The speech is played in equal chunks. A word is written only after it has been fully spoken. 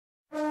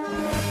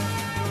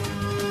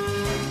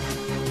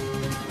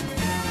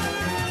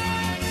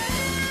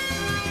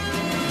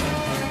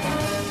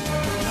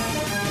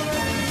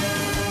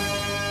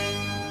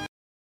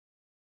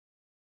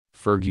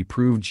Fergie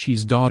proved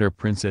she's daughter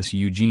Princess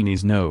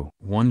Eugenie's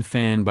 #1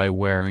 fan by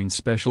wearing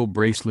special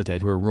bracelet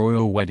at her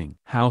royal wedding.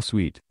 How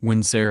sweet.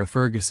 When Sarah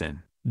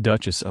Ferguson,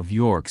 Duchess of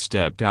York,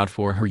 stepped out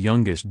for her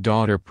youngest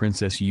daughter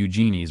Princess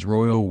Eugenie's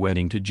royal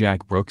wedding to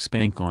Jack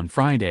Brooksbank on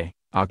Friday,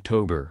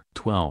 October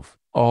 12,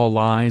 all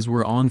eyes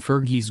were on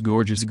Fergie's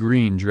gorgeous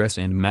green dress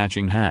and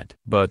matching hat.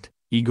 But,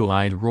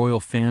 eagle-eyed royal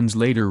fans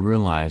later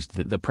realized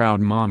that the proud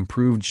mom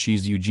proved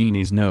she's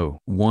Eugenie's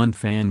 #1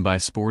 fan by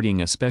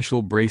sporting a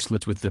special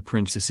bracelet with the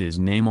princess's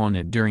name on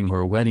it during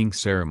her wedding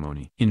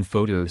ceremony. In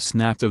photos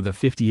snapped of the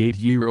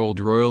 58-year-old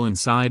royal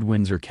inside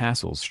Windsor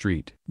Castle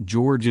St.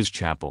 George's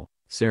Chapel,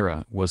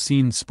 Sarah was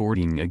seen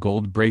sporting a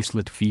gold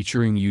bracelet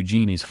featuring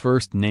Eugenie's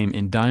first name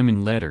in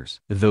diamond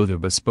letters. Though the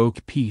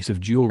bespoke piece of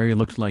jewelry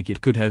looked like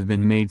it could have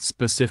been made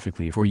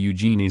specifically for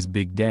Eugenie's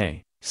big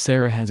day,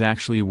 Sarah has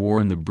actually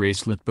worn the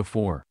bracelet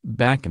before.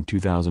 Back in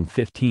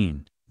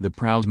 2015, the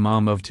proud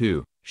mom of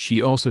two,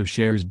 she also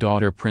shares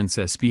daughter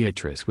Princess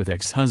Beatrice with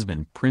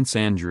ex-husband Prince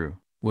Andrew,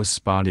 was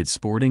spotted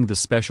sporting the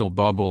special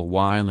bauble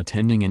while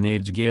attending an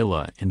AIDS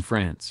gala in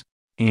France.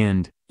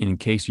 And, in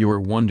case you're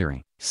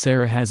wondering,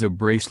 Sarah has a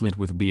bracelet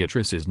with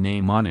Beatrice's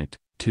name on it,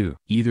 too.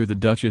 Either the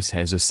Duchess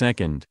has a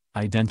second,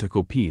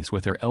 identical piece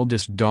with her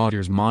eldest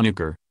daughter's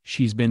moniker,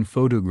 she's been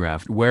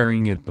photographed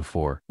wearing it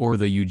before, or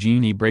the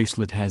Eugenie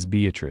bracelet has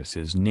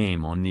Beatrice's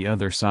name on the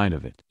other side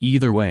of it.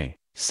 Either way,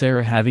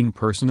 Sarah having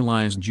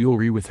personalized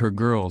jewelry with her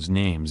girls'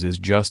 names is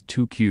just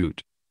too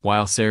cute.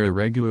 While Sarah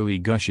regularly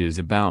gushes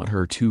about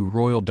her two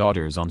royal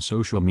daughters on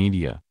social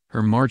media,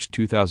 her March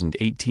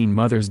 2018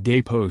 Mother's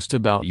Day post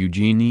about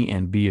Eugenie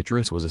and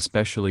Beatrice was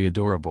especially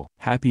adorable.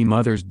 Happy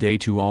Mother's Day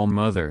to all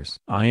mothers.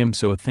 I am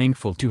so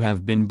thankful to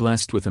have been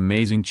blessed with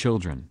amazing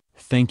children.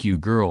 Thank you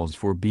girls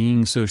for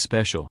being so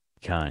special,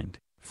 kind,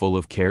 full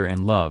of care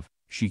and love,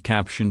 she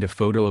captioned a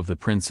photo of the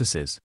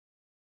princesses.